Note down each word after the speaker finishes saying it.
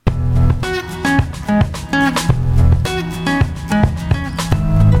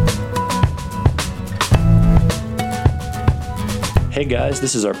Hey guys,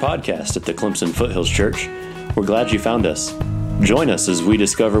 this is our podcast at the Clemson Foothills Church. We're glad you found us. Join us as we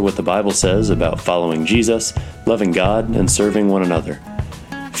discover what the Bible says about following Jesus, loving God, and serving one another.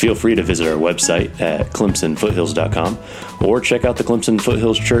 Feel free to visit our website at clemsonfoothills.com or check out the Clemson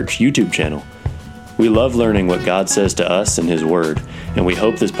Foothills Church YouTube channel. We love learning what God says to us in His Word, and we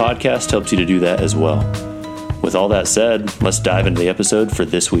hope this podcast helps you to do that as well. With all that said, let's dive into the episode for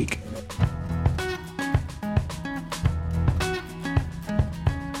this week.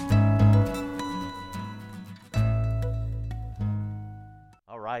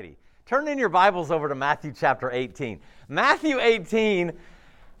 Alrighty. Turn in your Bibles over to Matthew chapter 18. Matthew 18,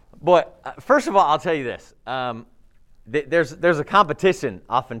 boy, first of all, I'll tell you this. There's a competition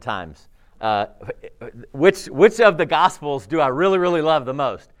oftentimes. Which of the Gospels do I really love the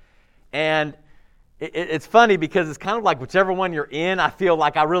most? And it's funny because it's kind of like whichever one you're in, I feel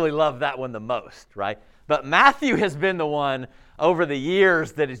like I really love that one the most, right? But Matthew has been the one over the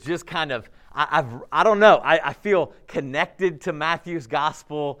years that is just kind of, I don't know, I feel connected to Matthew's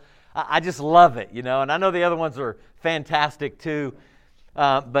Gospel. I just love it, you know, and I know the other ones are fantastic too.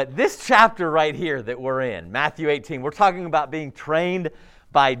 But this chapter right here that we're in, Matthew 18, we're talking about being trained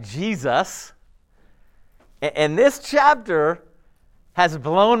by Jesus. And this chapter has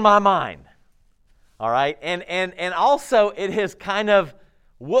blown my mind. All right? And also it has kind of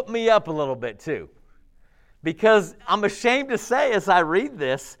whooped me up a little bit too. Because I'm ashamed to say as I read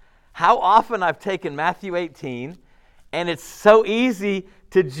this, how often I've taken Matthew 18, and it's so easy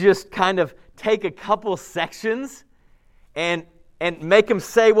to just kind of take a couple sections and make them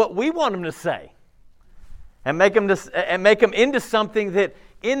say what we want them to say. And make them into something that,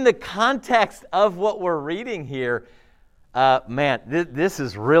 in the context of what we're reading here, this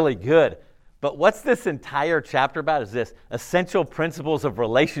is really good. But what's this entire chapter about is this: essential principles of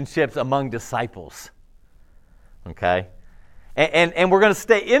relationships among disciples. Okay? And we're going to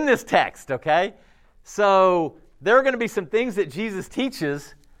stay in this text, okay? So there are going to be some things that Jesus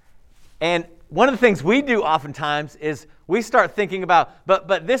teaches, and one of the things we do oftentimes is we start thinking about,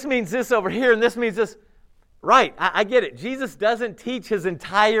 but this means this over here, and this means this. Right, I get it. Jesus doesn't teach his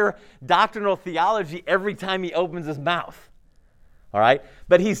entire doctrinal theology every time he opens his mouth. All right?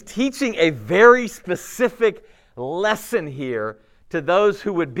 But he's teaching a very specific lesson here to those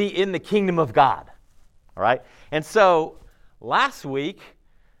who would be in the kingdom of God. All right? And so last week,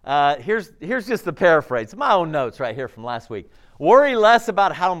 here's just the paraphrase. My own notes right here from last week. Worry less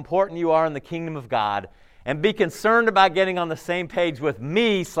about how important you are in the kingdom of God and be concerned about getting on the same page with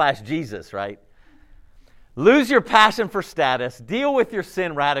me/Jesus, right? Lose your passion for status. Deal with your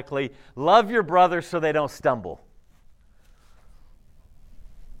sin radically. Love your brothers so they don't stumble.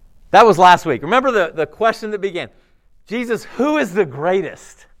 That was last week. Remember the question that began, Jesus, who is the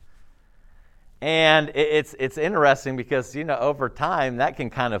greatest? And it's interesting because, you know, over time that can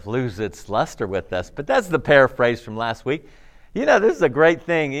kind of lose its luster with us. But that's the paraphrase from last week. You know, this is a great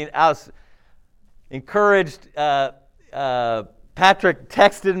thing. I was encouraged. Patrick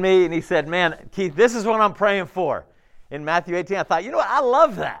texted me and he said, man, Keith, this is what I'm praying for in Matthew 18. I thought, you know what? I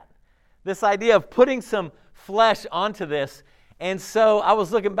love that. This idea of putting some flesh onto this. And so I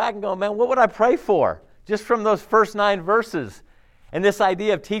was looking back and going, man, what would I pray for? Just from those first 9 verses. And this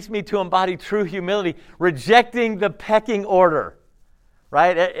idea of teach me to embody true humility, rejecting the pecking order.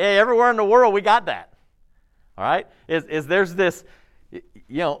 Right? Everywhere in the world we got that. All right? Is there's this, you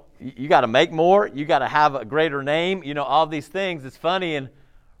know, you got to make more, you got to have a greater name, you know, all these things. It's funny, in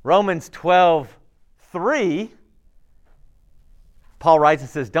Romans 12:3, Paul writes and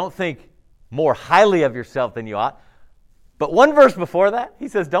says, don't think more highly of yourself than you ought. But one verse before that, he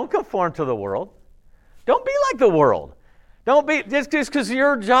says, don't conform to the world. Don't be like the world. Don't be, just because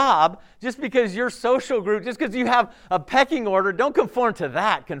your job, just because your social group, just because you have a pecking order, don't conform to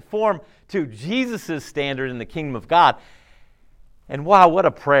that. Conform to Jesus' standard in the kingdom of God. And wow, what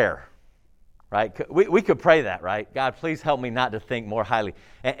a prayer, right? We could pray that, right? God, please help me not to think more highly.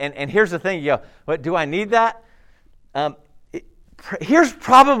 And here's the thing, you go, what, do I need that? Here's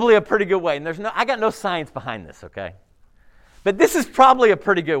probably a pretty good way. And I got no science behind this, okay? But this is probably a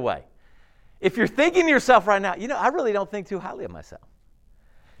pretty good way. If you're thinking to yourself right now, you know, I really don't think too highly of myself.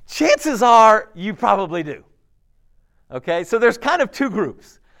 Chances are you probably do. Okay? So there's kind of two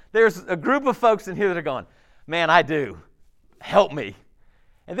groups. There's a group of folks in here that are going, man, I do. Help me.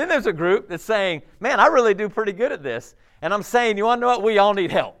 And then there's a group that's saying, man, I really do pretty good at this. And I'm saying, you want to know what? We all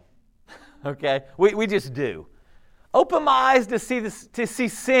need help. Okay? We just do. Open my eyes to see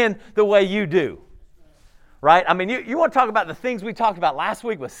sin the way you do. Right? I mean, you want to talk about the things we talked about last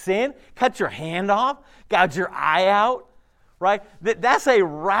week with sin? Cut your hand off, gouge your eye out, right? That's a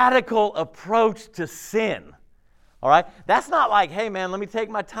radical approach to sin. All right? That's not like, hey, man, let me take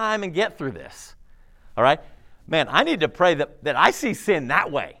my time and get through this. All right? Man, I need to pray that I see sin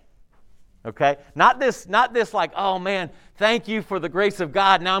that way. Okay? Not this like, oh, man, thank you for the grace of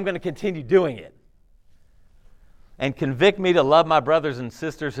God. Now I'm going to continue doing it. And convict me to love my brothers and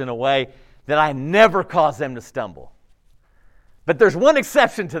sisters in a way that I never cause them to stumble. But there's one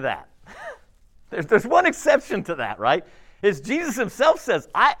exception to that. There's one exception to that, right? Is Jesus himself says,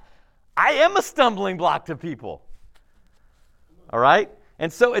 I am a stumbling block to people. All right?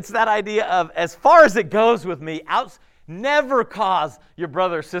 And so it's that idea of, as far as it goes with me, never cause your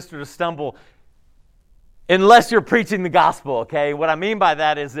brother or sister to stumble unless you're preaching the gospel, okay? What I mean by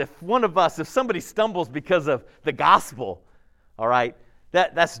that is if somebody stumbles because of the gospel, all right,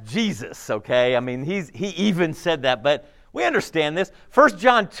 that's Jesus, okay? I mean, he even said that, but we understand this. 1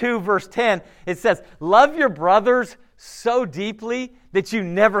 John 2, verse 10, it says, love your brothers so deeply that you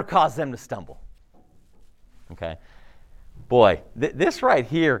never cause them to stumble. Okay? Boy, this right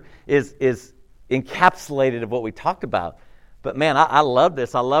here is encapsulated of what we talked about. But man, I love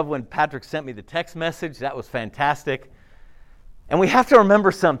this. I love when Patrick sent me the text message. That was fantastic. And we have to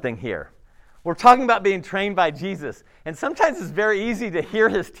remember something here. We're talking about being trained by Jesus. And sometimes it's very easy to hear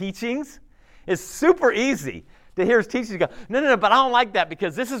his teachings. It's super easy to hear his teachings go, no, but I don't like that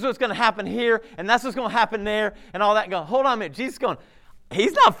because this is what's going to happen here, and that's what's going to happen there, and all that. Going, hold on a minute. Jesus going,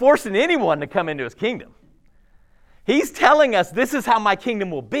 he's not forcing anyone to come into his kingdom. He's telling us this is how my kingdom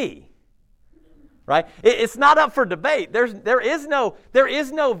will be. Right? It's not up for debate. There is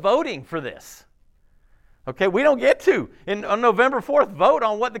no voting for this. Okay, we don't get to on November 4th vote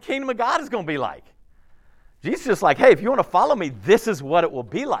on what the kingdom of God is going to be like. Jesus is just like, hey, if you want to follow me, this is what it will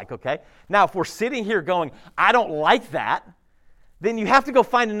be like, okay? Now, if we're sitting here going, I don't like that, then you have to go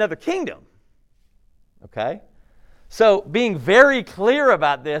find another kingdom. Okay? So being very clear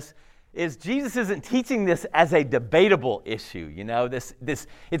about this is Jesus isn't teaching this as a debatable issue. You know, this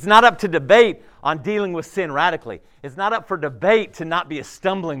it's not up to debate on dealing with sin radically. It's not up for debate to not be a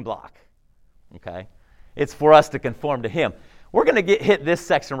stumbling block. Okay? It's for us to conform to him. We're going to hit this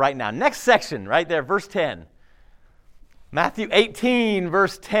section right now. Next section, right there, verse 10. Matthew 18,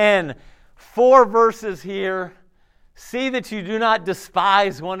 verse 10. 4 verses here. See that you do not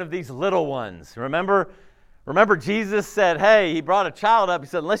despise one of these little ones. Remember Jesus said, hey, he brought a child up. He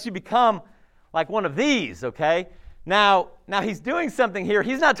said, unless you become like one of these, okay? Now he's doing something here.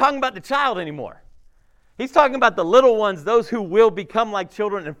 He's not talking about the child anymore. He's talking about the little ones, those who will become like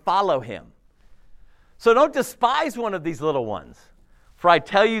children and follow him. So don't despise one of these little ones. For I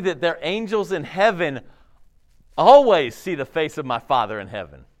tell you that their angels in heaven always see the face of my Father in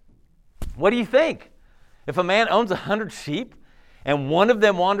heaven. What do you think? If a man owns 100 sheep and one of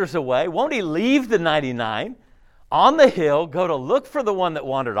them wanders away, won't he leave the 99 on the hill, go to look for the one that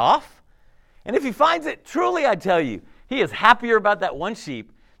wandered off? And if he finds it, truly I tell you, he is happier about that one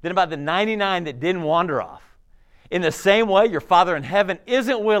sheep than about the 99 that didn't wander off. In the same way, your Father in heaven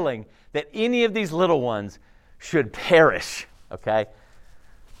isn't willing that any of these little ones should perish, okay?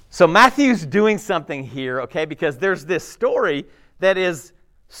 So Matthew's doing something here, okay, because there's this story that is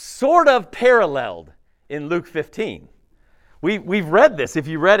sort of paralleled in Luke 15. We've read this. If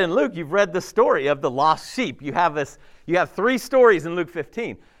you read in Luke, you've read the story of the lost sheep. You have 3 stories in Luke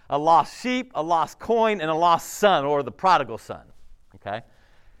 15. A lost sheep, a lost coin, and a lost son, or the prodigal son, okay?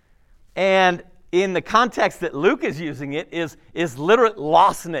 And in the context that Luke is using it is literate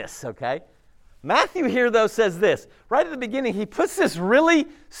lostness, okay? Matthew here, though, says this. Right at the beginning, he puts this really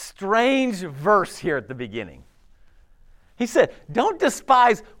strange verse here at the beginning. He said, don't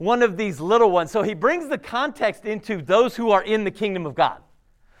despise one of these little ones. So he brings the context into those who are in the kingdom of God.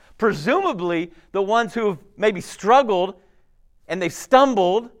 Presumably, the ones who have maybe struggled and they've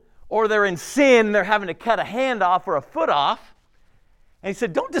stumbled, or they're in sin, they're having to cut a hand off or a foot off. And he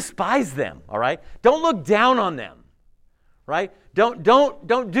said, don't despise them, all right? Don't look down on them, right? Don't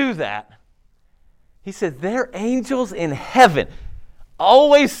do that. He said, they're angels in heaven.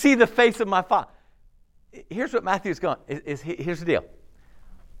 Always see the face of my Father. Here's what Matthew's going. Here's the deal.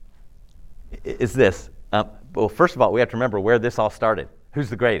 Is this. Well, first of all, we have to remember where this all started. Who's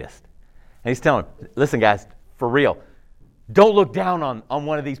the greatest? And he's telling them, listen, guys, for real, don't look down on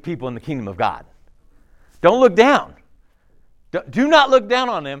one of these people in the kingdom of God. Don't look down. Do not look down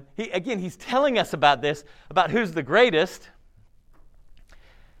on them. He's telling us about this, about who's the greatest.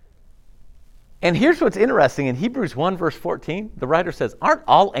 And here's what's interesting. In Hebrews 1, verse 14, the writer says, aren't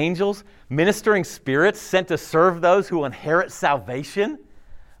all angels ministering spirits sent to serve those who inherit salvation?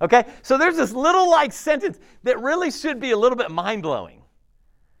 Okay, so there's this little sentence that really should be a little bit mind-blowing.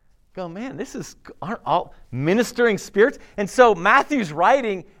 Go, man, aren't all ministering spirits? And so Matthew's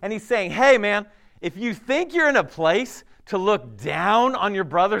writing, and he's saying, hey, man, if you think you're in a place to look down on your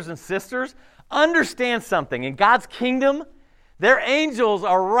brothers and sisters, understand something. In God's kingdom, their angels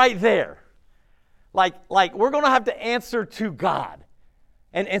are right there. Like we're going to have to answer to God.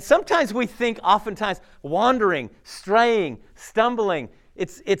 And sometimes we think, oftentimes, wandering, straying, stumbling,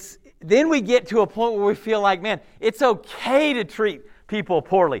 it's then we get to a point where we feel like, man, it's okay to treat people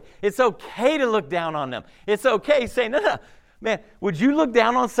poorly. It's okay to look down on them. It's okay saying, no, man, would you look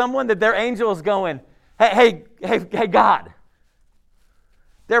down on someone that their angel is going, hey, God,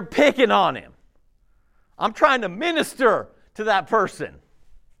 they're picking on him. I'm trying to minister to that person.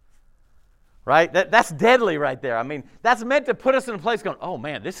 Right? That's deadly right there. I mean, that's meant to put us in a place going, oh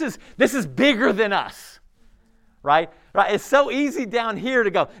man, this is bigger than us. Right? It's so easy down here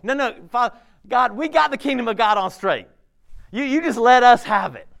to go, no, Father, God, we got the kingdom of God on straight. You just let us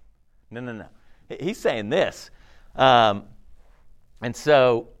have it. No. He's saying this. And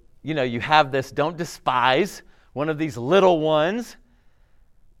so, you have this, don't despise one of these little ones.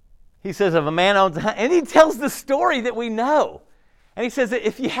 He says, if a man owns and he tells the story that we know. And he says that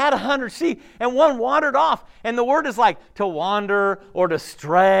if you had 100 sheep and one wandered off, and the word is like to wander or to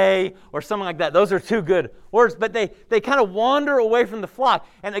stray or something like that. Those are two good words, but they kind of wander away from the flock.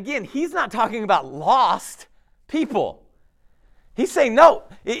 And again, he's not talking about lost people. He's saying, no,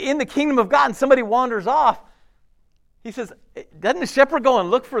 in the kingdom of God, and somebody wanders off, he says, doesn't the shepherd go and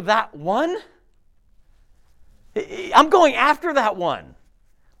look for that one? I'm going after that one.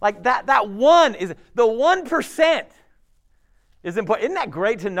 Like that one is the 1%. Is important. Isn't that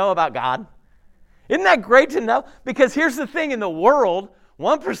great to know about God? Isn't that great to know? Because here's the thing, in the world,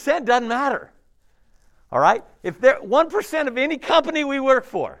 1% doesn't matter. All right? If 1% of any company we work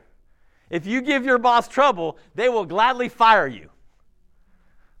for, if you give your boss trouble, they will gladly fire you.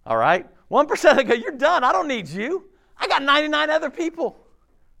 All right? 1% they go, you're done. I don't need you. I got 99 other people.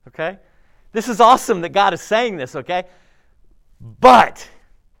 Okay? This is awesome that God is saying this, okay? But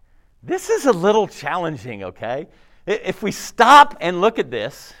this is a little challenging, okay? If we stop and look at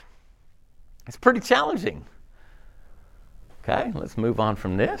this, it's pretty challenging. Okay, let's move on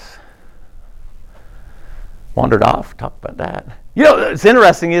from this. Wandered off, talk about that. What's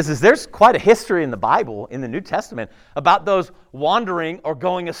interesting is there's quite a history in the Bible, in the New Testament, about those wandering or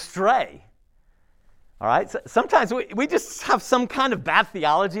going astray. All right, so sometimes we just have some kind of bad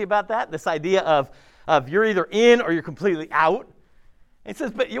theology about that, this idea of you're either in or you're completely out. And it says,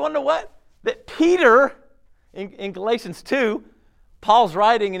 but you want to know what? That Peter... In Galatians 2, Paul's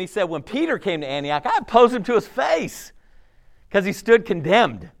writing, and he said, when Peter came to Antioch, I opposed him to his face because he stood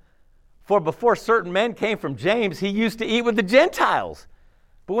condemned. For before certain men came from James, he used to eat with the Gentiles.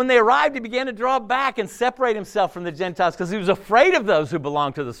 But when they arrived, he began to draw back and separate himself from the Gentiles because he was afraid of those who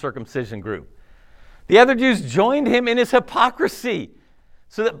belonged to the circumcision group. The other Jews joined him in his hypocrisy,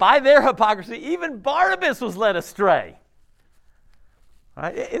 so that by their hypocrisy, even Barnabas was led astray.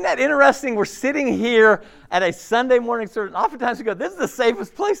 Right? Isn't that interesting? We're sitting here at a Sunday morning service. Oftentimes we go, this is the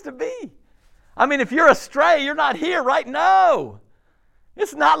safest place to be. I mean, if you're astray, you're not here, right? No.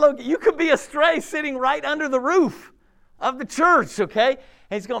 It's not, you could be astray sitting right under the roof of the church, okay?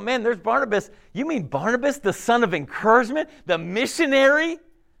 And he's going, man, there's Barnabas. You mean Barnabas, the son of encouragement, the missionary?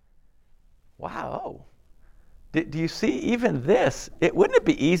 Wow. Do you see even this? Wouldn't it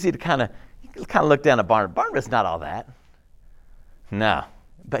be easy to kind of look down at Barnabas? Barnabas not all that. No,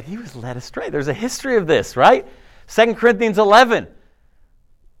 but he was led astray. There's a history of this, right? 2 Corinthians 11.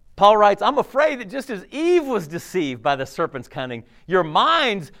 Paul writes, I'm afraid that just as Eve was deceived by the serpent's cunning, your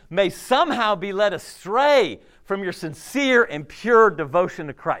minds may somehow be led astray from your sincere and pure devotion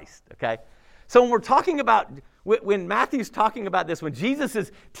to Christ, okay? So when we're talking about, when Matthew's talking about this, when Jesus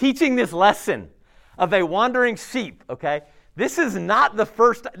is teaching this lesson of a wandering sheep, okay, this is not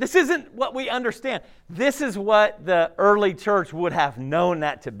this isn't what we understand. This is what the early church would have known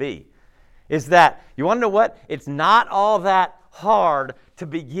that to be. Is that, you want to know what? It's not all that hard to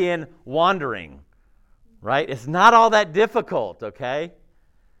begin wandering, right? It's not all that difficult, okay?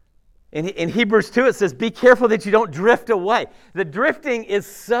 In Hebrews 2, it says, be careful that you don't drift away. The drifting is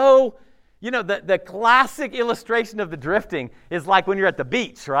so, the classic illustration of the drifting is like when you're at the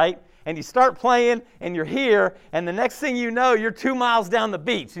beach, right? And you start playing, and you're here, and the next thing you know, you're 2 miles down the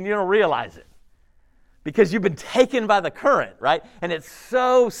beach, and you don't realize it. Because you've been taken by the current, right? And it's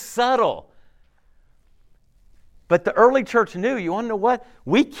so subtle. But the early church knew, you want to know what?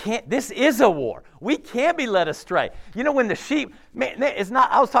 This is a war. We can't be led astray. When the sheep, man, it's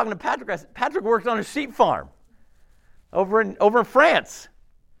not, I was talking to Patrick. Patrick worked on a sheep farm over in France.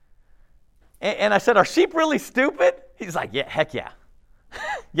 And I said, are sheep really stupid? He's like, yeah, heck yeah.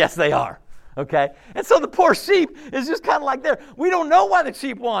 Yes, they are. Okay? And so the poor sheep is just kind of like there. We don't know why the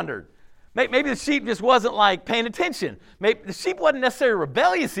sheep wandered. Maybe the sheep just wasn't like paying attention. Maybe the sheep wasn't necessarily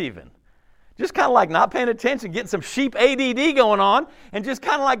rebellious even. Just kind of like not paying attention, getting some sheep ADD going on, and just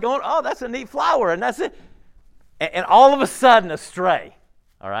kind of like going, oh, that's a neat flower, and that's it. And all of a sudden, astray.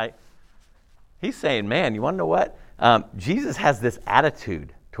 All right? He's saying, man, you want to know what? Jesus has this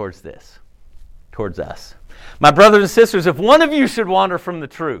attitude towards this, towards us. My brothers and sisters, if one of you should wander from the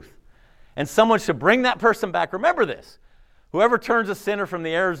truth, and someone should bring that person back, remember this. Whoever turns a sinner from the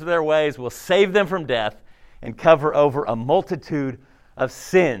errors of their ways will save them from death and cover over a multitude of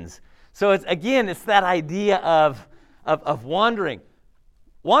sins. So it's that idea of wandering.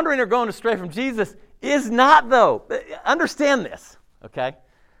 Wandering or going astray from Jesus is not, though. Understand this, okay?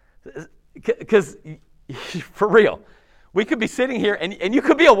 Because for real, we could be sitting here and you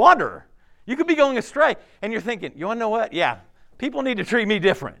could be a wanderer. You could be going astray and you're thinking, you want to know what? Yeah, people need to treat me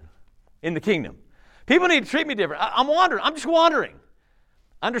different in the kingdom. People need to treat me different. I'm wandering. I'm just wandering.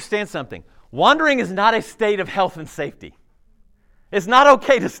 Understand something. Wandering is not a state of health and safety. It's not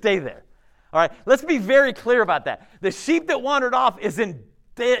okay to stay there. All right? Let's be very clear about that. The sheep that wandered off is in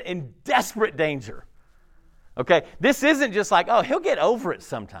desperate danger. Okay? This isn't just like, oh, he'll get over it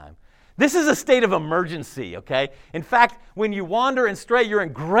sometime. This is a state of emergency, okay? In fact, when you wander and stray, you're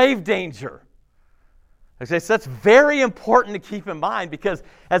in grave danger. Okay, so that's very important to keep in mind because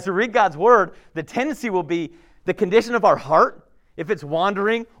as we read God's word, the tendency will be the condition of our heart, if it's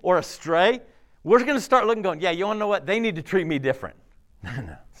wandering or astray, we're going to start looking going, yeah, you want to know what? They need to treat me different.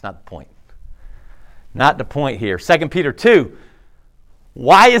 No, it's not the point. Not the point here. 2 Peter 2,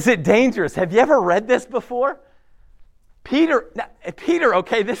 why is it dangerous? Have you ever read this before? Peter,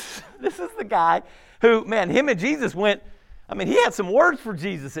 okay, this is the guy who, man, him and Jesus went, he had some words for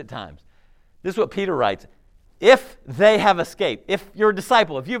Jesus at times. This is what Peter writes. If they have escaped, if you're a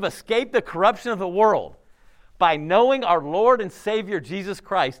disciple, if you've escaped the corruption of the world by knowing our Lord and Savior Jesus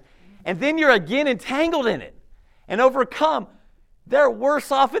Christ, and then you're again entangled in it and overcome, they're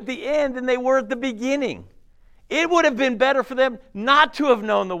worse off at the end than they were at the beginning. It would have been better for them not to have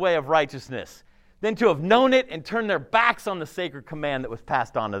known the way of righteousness than to have known it and turned their backs on the sacred command that was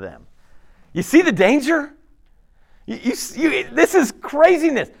passed on to them. You see the danger? This is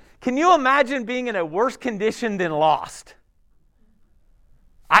craziness. Can you imagine being in a worse condition than lost?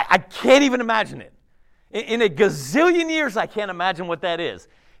 I can't even imagine it. In a gazillion years, I can't imagine what that is.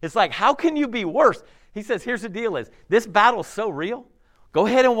 It's like, how can you be worse? He says, here's the deal is, this battle's so real, go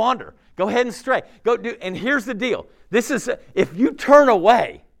ahead and wander. Go ahead and stray. And here's the deal. If you turn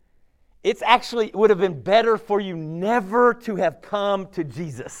away, it would have been better for you never to have come to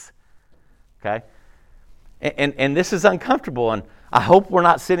Jesus. Okay? And this is uncomfortable, and I hope we're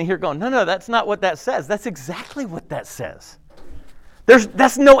not sitting here going, no, that's not what that says. That's exactly what that says.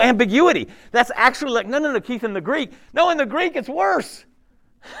 That's no ambiguity. That's actually like, no, Keith, in the Greek. No, in the Greek, it's worse.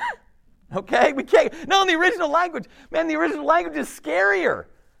 Okay? We can't. No, in the original language. Man, the original language is scarier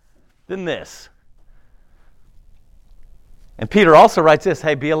than this. And Peter also writes this,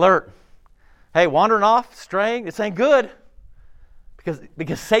 hey, be alert. Hey, wandering off, straying, this ain't good.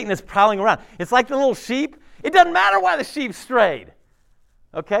 Because Satan is prowling around. It's like the little sheep. It doesn't matter why the sheep strayed.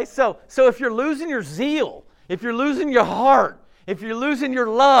 Okay? So if you're losing your zeal, if you're losing your heart, if you're losing your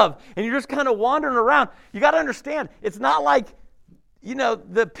love, and you're just kind of wandering around, you got to understand, it's not like,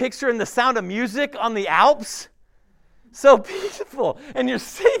 the picture in The Sound of Music on the Alps. So beautiful. And you're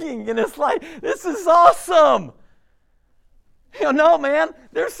singing, and it's like, this is awesome. No, man,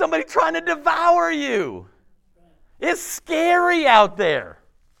 there's somebody trying to devour you. It's scary out there.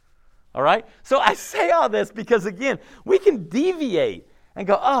 All right? So I say all this because, again, we can deviate and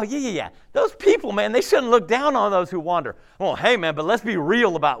go, oh, yeah. Those people, man, they shouldn't look down on those who wander. Well, hey, man, but let's be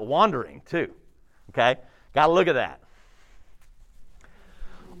real about wandering, too. Okay? Got to look at that.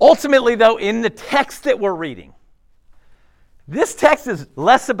 Ultimately, though, in the text that we're reading, this text is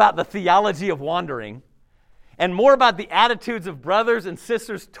less about the theology of wandering and more about the attitudes of brothers and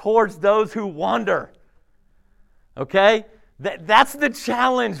sisters towards those who wander. Okay? That's the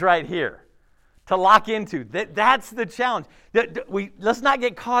challenge right here to lock into. That's the challenge. Let's not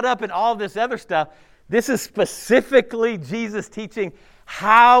get caught up in all this other stuff. This is specifically Jesus teaching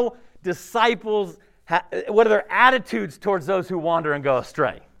how disciples, what are their attitudes towards those who wander and go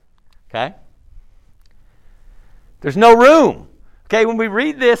astray. Okay? There's no room. Okay, when we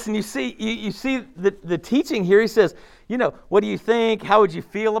read this and you see the teaching here, he says, what do you think? How would you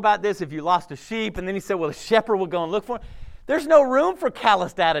feel about this if you lost a sheep? And then he said, well, the shepherd will go and look for it. There's no room for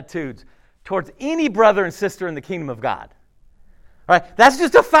calloused attitudes towards any brother and sister in the kingdom of God. All right? That's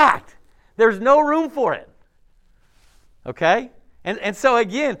just a fact. There's no room for it. Okay? And so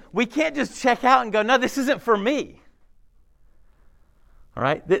again, we can't just check out and go, no, this isn't for me. All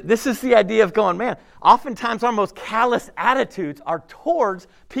right? This is the idea of going, man, oftentimes our most callous attitudes are towards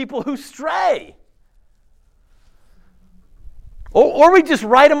people who stray. Or we just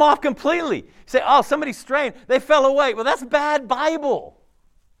write them off completely. Say, oh, somebody's straying. They fell away. Well, that's bad Bible.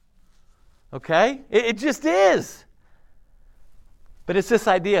 Okay? It just is. But it's this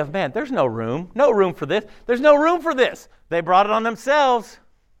idea of, man, there's no room for this. There's no room for this. They brought it on themselves.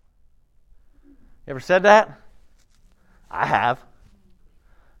 You ever said that? I have.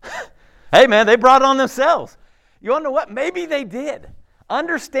 Hey, man, they brought it on themselves. You want to know what? Maybe they did.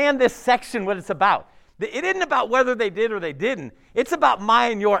 Understand this section, what it's about. It isn't about whether they did or they didn't. It's about my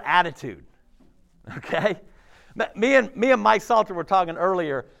and your attitude. Okay? Me and Mike Salter were talking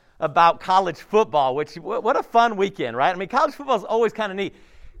earlier about college football, which, what a fun weekend, right? I mean, college football is always kind of neat.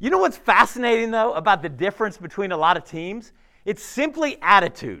 You know what's fascinating, though, about the difference between a lot of teams? It's simply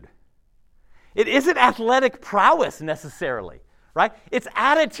attitude. It isn't athletic prowess necessarily, right? It's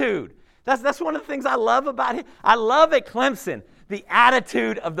attitude. That's one of the things I love about it. I love at Clemson the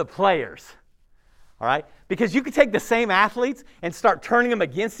attitude of the players, all right? Because you can take the same athletes and start turning them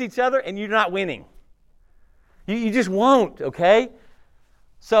against each other, and you're not winning. You just won't, okay?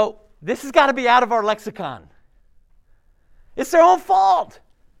 So this has got to be out of our lexicon. It's their own fault,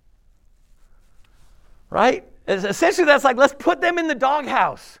 right? Essentially, that's like, let's put them in the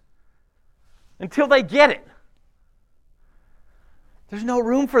doghouse until they get it. There's no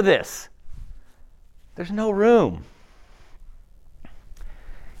room for this. There's no room.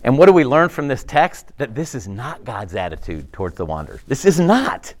 And what do we learn from this text? That this is not God's attitude towards the wanderers. This is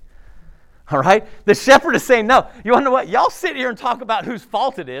not. All right? The shepherd is saying, no. You want to know what? Y'all sit here and talk about whose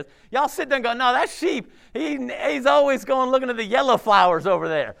fault it is. Y'all sit there and go, no, that sheep, he's always going looking at the yellow flowers over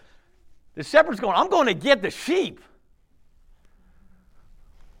there. The shepherd's going, I'm going to get the sheep.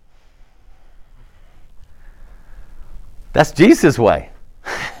 That's Jesus' way.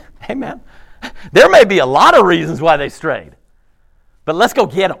 Hey, man, there may be a lot of reasons why they strayed, but let's go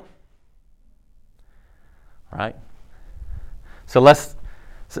get them. All right? So let's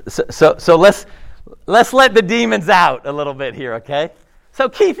let the demons out a little bit here, okay? So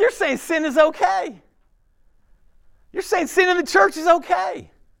Keith, you're saying sin is okay. You're saying sin in the church is okay.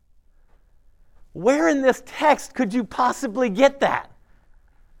 Where in this text could you possibly get that?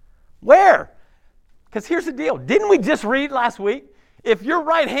 Where? Because here's the deal. Didn't we just read last week? If your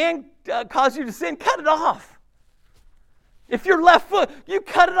right hand caused you to sin, cut it off. If your left foot, you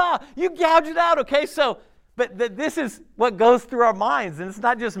cut it off. You gouge it out, okay? So, but this is what goes through our minds, and it's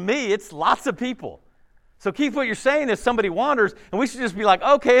not just me. It's lots of people. So, Keith, what you're saying is somebody wanders, and we should just be like,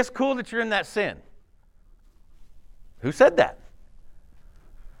 okay, it's cool that you're in that sin. Who said that?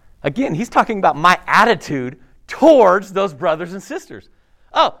 Again, he's talking about my attitude towards those brothers and sisters.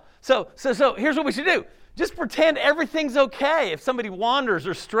 Oh, so here's what we should do. Just pretend everything's okay if somebody wanders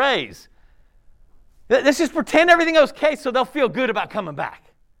or strays. Let's just pretend everything's okay so they'll feel good about coming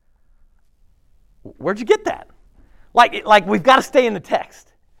back. Where'd you get that? Like we've got to stay in the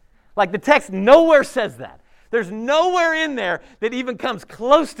text. Like the text nowhere says that. There's nowhere in there that even comes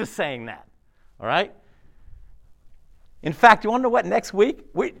close to saying that. All right? In fact, you want to know what? Next week,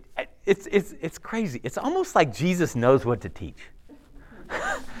 it's crazy. It's almost like Jesus knows what to teach.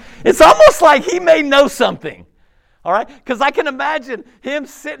 It's almost like he may know something, all right? Because I can imagine him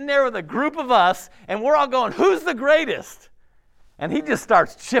sitting there with a group of us, and we're all going, who's the greatest? And he just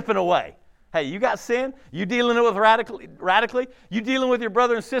starts chipping away. Hey, you got sin? You dealing with radically? You dealing with your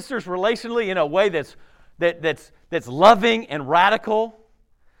brother and sisters relationally in a way that's loving and radical?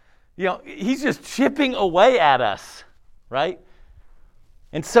 You know, he's just chipping away at us, right?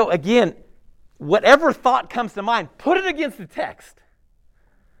 And so, again, whatever thought comes to mind, put it against the text.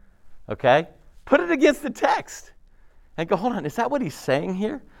 Okay? Put it against the text. And go, hold on, is that what he's saying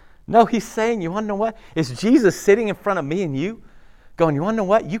here? No, he's saying, you want to know what? Is Jesus sitting in front of me and you going, you want to know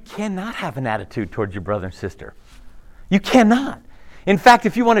what? You cannot have an attitude towards your brother and sister. You cannot. In fact,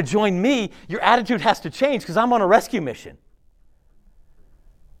 if you want to join me, your attitude has to change because I'm on a rescue mission.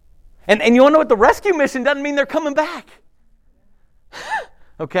 And you want to know what? The rescue mission doesn't mean they're coming back.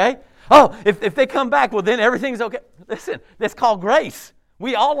 Okay? Oh, if they come back, well, then everything's okay. Listen, that's called grace.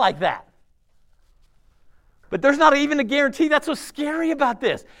 We all like that. But there's not even a guarantee. That's what's scary about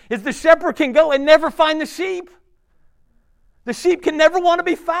this, is the shepherd can go and never find the sheep. The sheep can never want to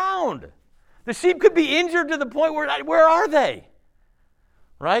be found. The sheep could be injured to the point where are they?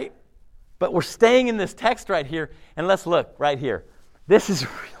 Right? But we're staying in this text right here, and let's look right here. This is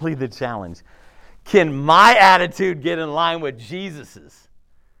really the challenge. Can my attitude get in line with Jesus's?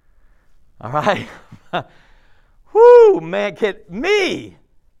 All right? Whoo, man, me.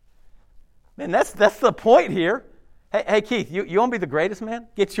 Man, that's the point here. Hey Keith, you want to be the greatest, man?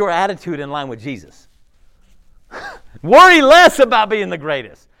 Get your attitude in line with Jesus. Worry less about being the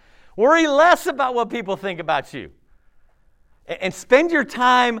greatest. Worry less about what people think about you. And spend your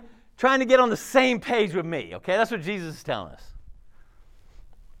time trying to get on the same page with me, okay? That's what Jesus is telling us.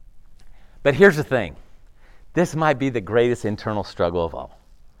 But here's the thing. This might be the greatest internal struggle of all.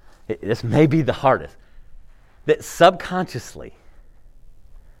 This may be the hardest. That subconsciously,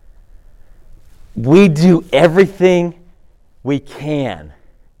 we do everything we can.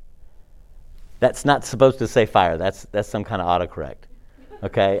 That's not supposed to say fire. That's some kind of autocorrect.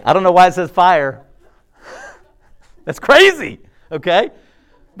 Okay? I don't know why it says fire. That's crazy. Okay?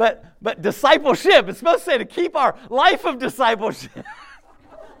 But discipleship, it's supposed to say to keep our life of discipleship.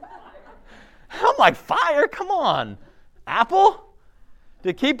 I'm like, fire? Come on. Apple?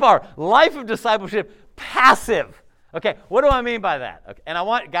 To keep our life of discipleship passive. Okay, what do I mean by that? Okay, and I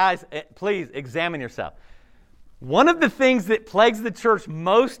want, guys, please examine yourself. One of the things that plagues the church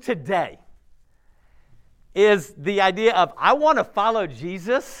most today is the idea of, I want to follow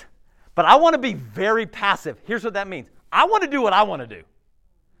Jesus, but I want to be very passive. Here's what that means. I want to do what I want to do.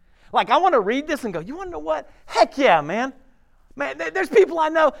 Like, I want to read this and go, you want to know what? Heck yeah, man. Man, there's people I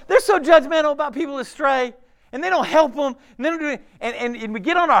know, they're so judgmental about people that stray, and they don't help them, and they don't do it, and we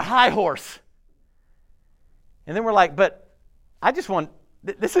get on our high horse. And then we're like, but I just want,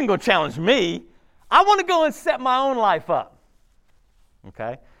 this isn't going to challenge me. I want to go and set my own life up.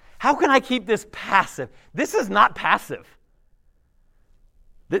 Okay? How can I keep this passive? This is not passive.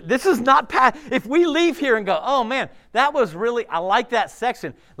 This is not passive. If we leave here and go, oh man, that was really, I like that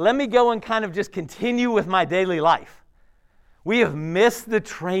section. Let me go and kind of just continue with my daily life. We have missed the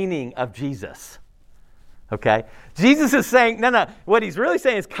training of Jesus. Okay? Jesus is saying, no. What he's really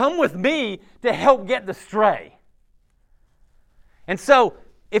saying is, come with me to help get the stray. And so,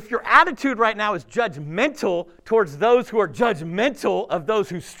 if your attitude right now is judgmental towards those who are judgmental of those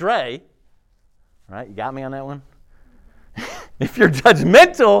who stray, right? You got me on that one? If you're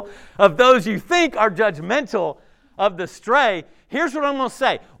judgmental of those you think are judgmental of the stray, here's what I'm going to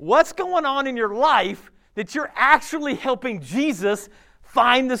say. What's going on in your life that you're actually helping Jesus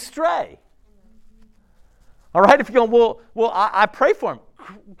find the stray? All right, if you're going, well, I pray for him.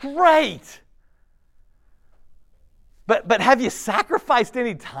 Great. But have you sacrificed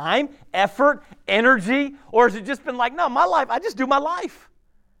any time, effort, energy, or has it just been like, no, my life, I just do my life?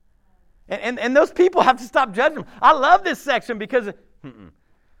 And those people have to stop judging them. I love this section because,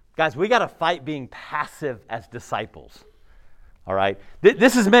 guys, we got to fight being passive as disciples. All right?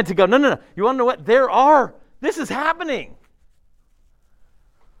 This is meant to go, no. You want to know what? This is happening.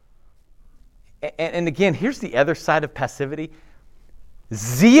 And again, here's the other side of passivity.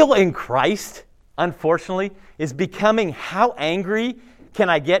 Zeal in Christ, unfortunately, is becoming how angry can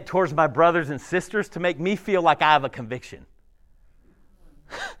I get towards my brothers and sisters to make me feel like I have a conviction.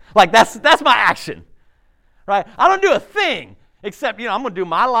 Like that's my action, right? I don't do a thing except, I'm going to do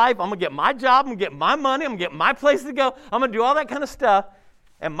my life. I'm going to get my job. I'm going to get my money. I'm going to get my place to go. I'm going to do all that kind of stuff.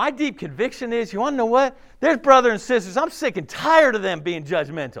 And my deep conviction is, you want to know what? There's brothers and sisters. I'm sick and tired of them being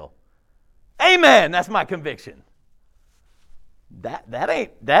judgmental. Amen. That's my conviction. That ain't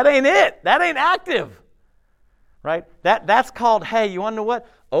it. That ain't active, right? That's called, hey, you want to know what?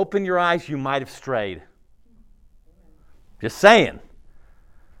 Open your eyes. You might have strayed. Just saying.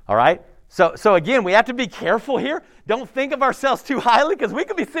 All right? So again, we have to be careful here. Don't think of ourselves too highly, because we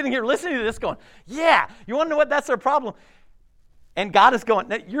could be sitting here listening to this going, yeah, you want to know what? That's our problem. And God is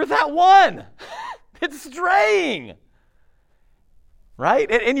going, you're that one. It's straying.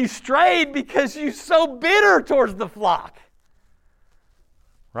 Right? And you strayed because you're so bitter towards the flock.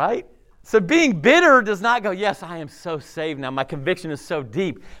 Right? So being bitter does not go, yes, I am so saved now. My conviction is so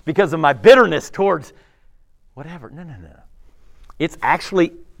deep because of my bitterness towards whatever. No. It's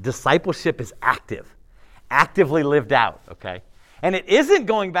actually, discipleship is actively lived out, okay? And it isn't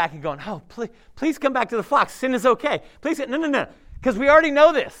going back and going, oh, please come back to the flock. Sin is okay. Please, no. Because we already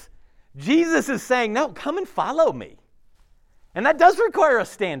know this. Jesus is saying, no, come and follow me. And that does require a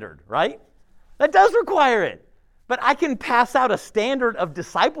standard, right? That does require it. But I can pass out a standard of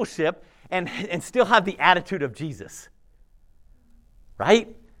discipleship and still have the attitude of Jesus.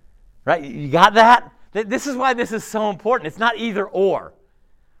 Right? Right? You got that? This is why this is so important. It's not either or.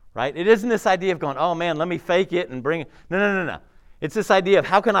 Right? It isn't this idea of going, oh man, let me fake it and bring it. No. It's this idea of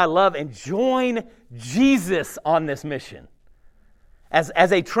how can I love and join Jesus on this mission as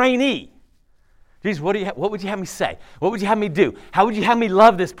a trainee. Jesus, what would you have me say? What would you have me do? How would you have me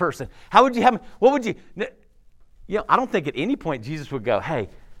love this person? How would you have me, what would you, I don't think at any point Jesus would go, hey,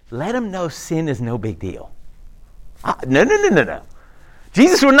 let them know sin is no big deal. No.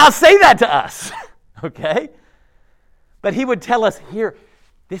 Jesus would not say that to us, okay? But he would tell us, here,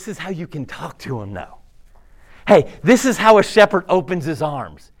 this is how you can talk to him now. Hey, this is how a shepherd opens his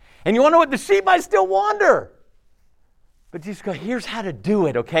arms. And you want to know what? The sheep might still wander. But Jesus go, here's how to do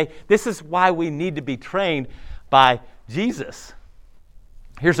it, okay? This is why we need to be trained by Jesus.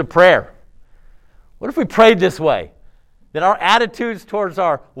 Here's a prayer. What if we prayed this way? That our attitudes towards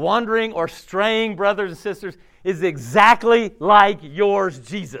our wandering or straying brothers and sisters is exactly like yours,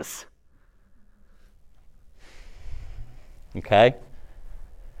 Jesus. Okay?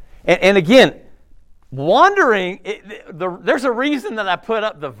 And again, wandering, there's a reason that I put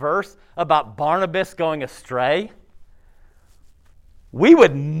up the verse about Barnabas going astray. We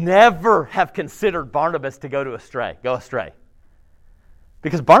would never have considered Barnabas to go astray.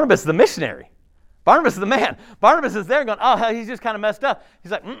 Because Barnabas is the missionary. Barnabas is the man. Barnabas is there going, oh, he's just kind of messed up.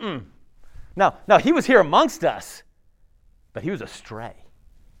 He's like, No, he was here amongst us, but he was astray.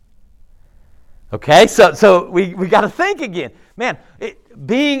 Okay, so we got to think again. Man,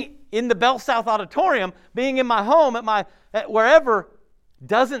 being in the Bell South Auditorium, being in my home, at wherever,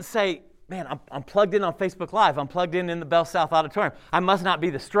 doesn't say, man, I'm plugged in on Facebook Live. I'm plugged in the Bell South Auditorium. I must not be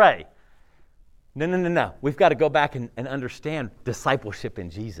the stray. No. We've got to go back and understand discipleship in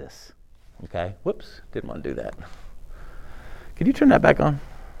Jesus. Okay? Whoops, didn't want to do that. Could you turn that back on?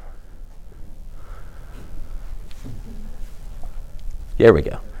 There we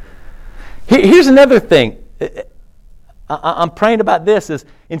go. Here's another thing. I'm praying about this, is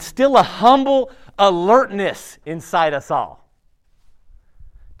instill a humble alertness inside us all.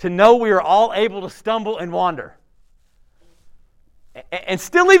 To know we are all able to stumble and wander. And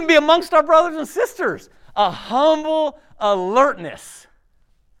still even be amongst our brothers and sisters. A humble alertness.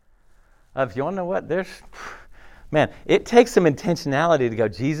 Of, you want to know what? Man, it takes some intentionality to go,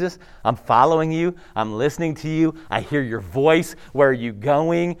 Jesus, I'm following you. I'm listening to you. I hear your voice. Where are you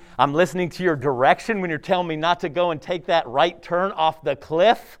going? I'm listening to your direction when you're telling me not to go and take that right turn off the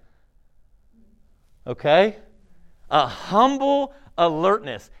cliff. Okay? A humble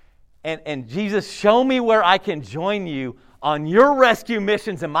alertness. And Jesus, show me where I can join you on your rescue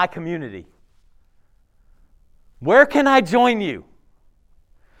missions in my community. Where can I join you?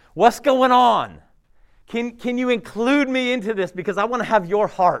 What's going on? Can you include me into this? Because I want to have your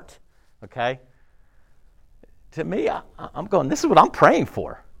heart. Okay? To me, I'm going, this is what I'm praying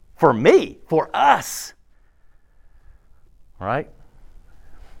for. For me. For us. All right?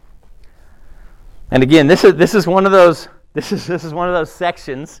 And again, this is one of those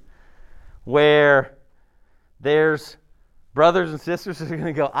sections where there's brothers and sisters who are going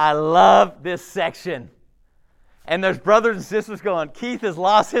to go, I love this section. And there's brothers and sisters going, Keith has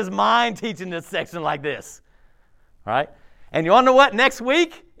lost his mind teaching this section like this. All right? And you want to know what? Next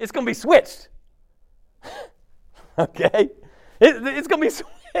week, it's going to be switched. Okay? It's going to be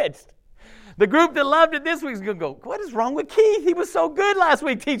switched. The group that loved it this week is going to go, what is wrong with Keith? He was so good last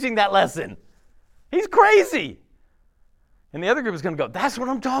week teaching that lesson. He's crazy. And the other group is going to go, that's what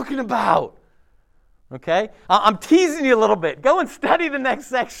I'm talking about. Okay? I'm teasing you a little bit. Go and study the next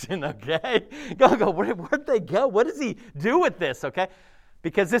section, okay? Go. Where'd they go? What does he do with this, okay?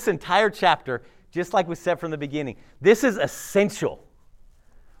 Because this entire chapter, just like we said from the beginning, this is essential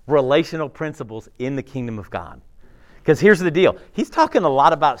relational principles in the kingdom of God. Because here's the deal. He's talking a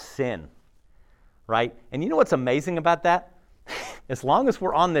lot about sin, right? And you know what's amazing about that? As long as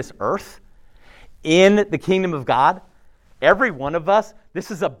we're on this earth, in the kingdom of God, every one of us,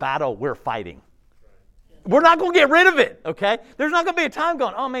 this is a battle we're fighting. We're not going to get rid of it, okay? There's not going to be a time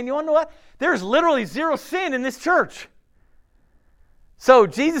going, oh man, you want to know what? There's literally zero sin in this church. So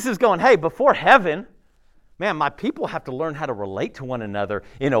Jesus is going, hey, before heaven, man, my people have to learn how to relate to one another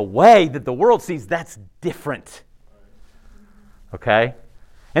in a way that the world sees that's different. Okay?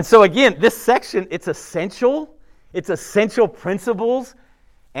 And so again, this section, it's essential principles,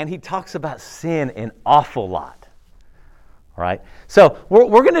 and he talks about sin an awful lot. All right? So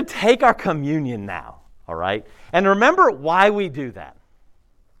we're going to take our communion now. All right? And remember why we do that.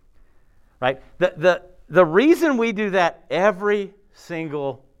 Right? The reason we do that every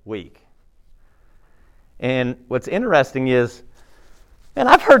single week. And what's interesting is, and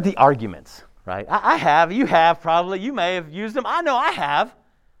I've heard the arguments, right? I have, you have probably, you may have used them. I know I have.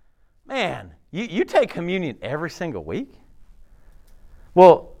 Man, you take communion every single week?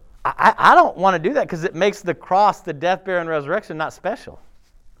 Well, I don't want to do that because it makes the cross, the death, burial, and resurrection not special.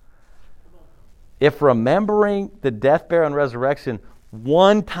 If remembering the death, burial, and resurrection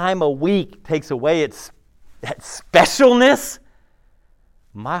one time a week takes away that specialness,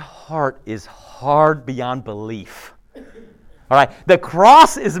 my heart is hard beyond belief. All right, the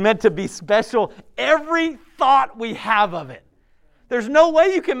cross is meant to be special every thought we have of it. There's no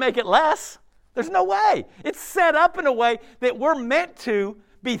way you can make it less. There's no way. It's set up in a way that we're meant to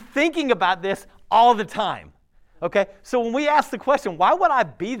be thinking about this all the time. Okay? So when we ask the question, why would I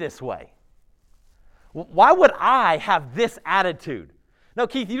be this way? Why would I have this attitude? No,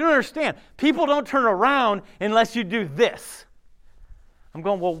 Keith, you don't understand. People don't turn around unless you do this. I'm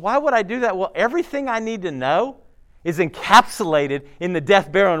going, well, why would I do that? Well, everything I need to know is encapsulated in the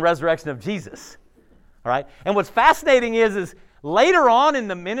death, burial, and resurrection of Jesus. All right? And what's fascinating is later on in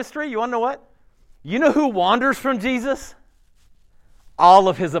the ministry, you want to know what? You know who wanders from Jesus? All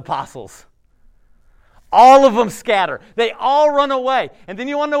of his apostles. All of them scatter. They all run away. And then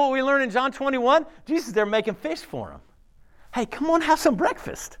you want to know what we learn in John 21? Jesus is there making fish for them. Hey, come on, have some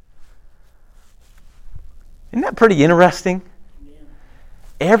breakfast. Isn't that pretty interesting? Yeah.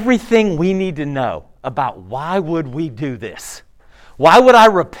 Everything we need to know about why would we do this? Why would I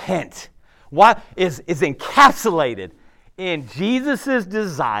repent? Why is encapsulated in Jesus'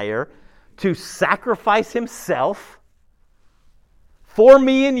 desire to sacrifice himself for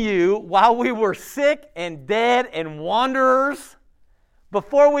me and you while we were sick and dead and wanderers,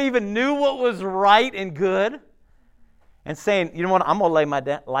 before we even knew what was right and good, and saying, you know what, I'm going to lay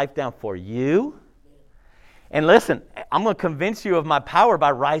my life down for you. And listen, I'm going to convince you of my power by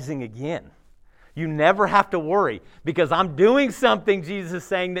rising again. You never have to worry because I'm doing something, Jesus is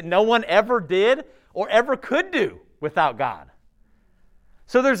saying, that no one ever did or ever could do without God.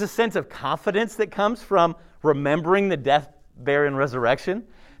 So there's a sense of confidence that comes from remembering the death, burial, and resurrection.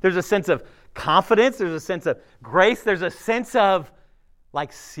 There's a sense of confidence. There's a sense of grace. There's a sense of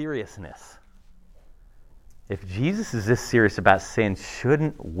like seriousness. If Jesus is this serious about sin,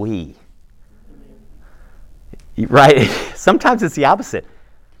 shouldn't we? Right? Sometimes it's the opposite.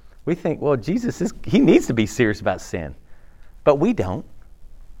 We think, well, he needs to be serious about sin. But we don't.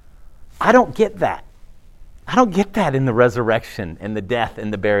 I don't get that. I don't get that in the resurrection and the death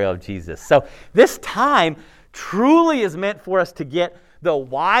and the burial of Jesus. So this time truly is meant for us to get the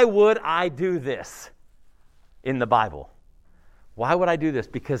why would I do this in the Bible. Why would I do this?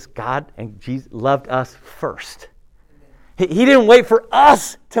 Because God and Jesus loved us first. He didn't wait for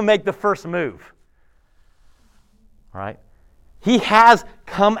us to make the first move. All right? He has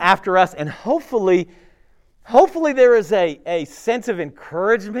come after us, and hopefully there is a sense of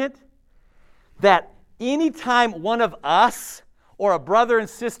encouragement that anytime one of us or a brother and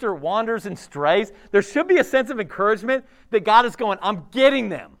sister wanders and strays, there should be a sense of encouragement that God is going, I'm getting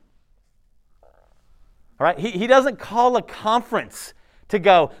them. All right? He doesn't call a conference to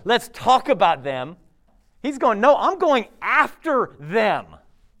go, let's talk about them. He's going, no, I'm going after them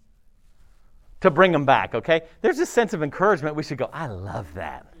to bring them back, okay? There's a sense of encouragement. We should go, I love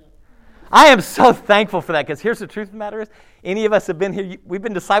that. I am so thankful for that because here's the truth of the matter is, any of us have been here, we've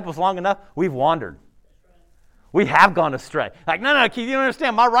been disciples long enough, we've wandered. We have gone astray. Like, no, Keith, you don't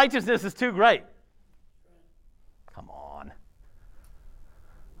understand. My righteousness is too great. Come on.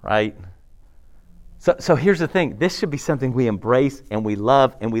 Right? So here's the thing. This should be something we embrace and we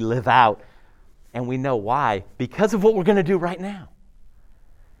love and we live out. And we know why. Because of what we're going to do right now.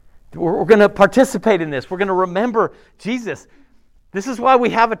 We're going to participate in this. We're going to remember Jesus. This is why we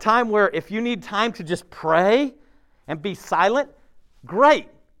have a time where if you need time to just pray and be silent, great.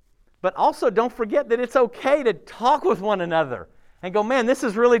 But also don't forget that it's okay to talk with one another and go, man, this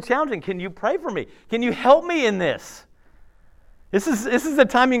is really challenging. Can you pray for me? Can you help me in this? This is the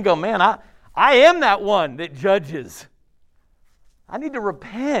time you can go, man, I am that one that judges. I need to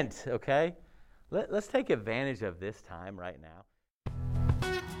repent, okay? Let's take advantage of this time right now.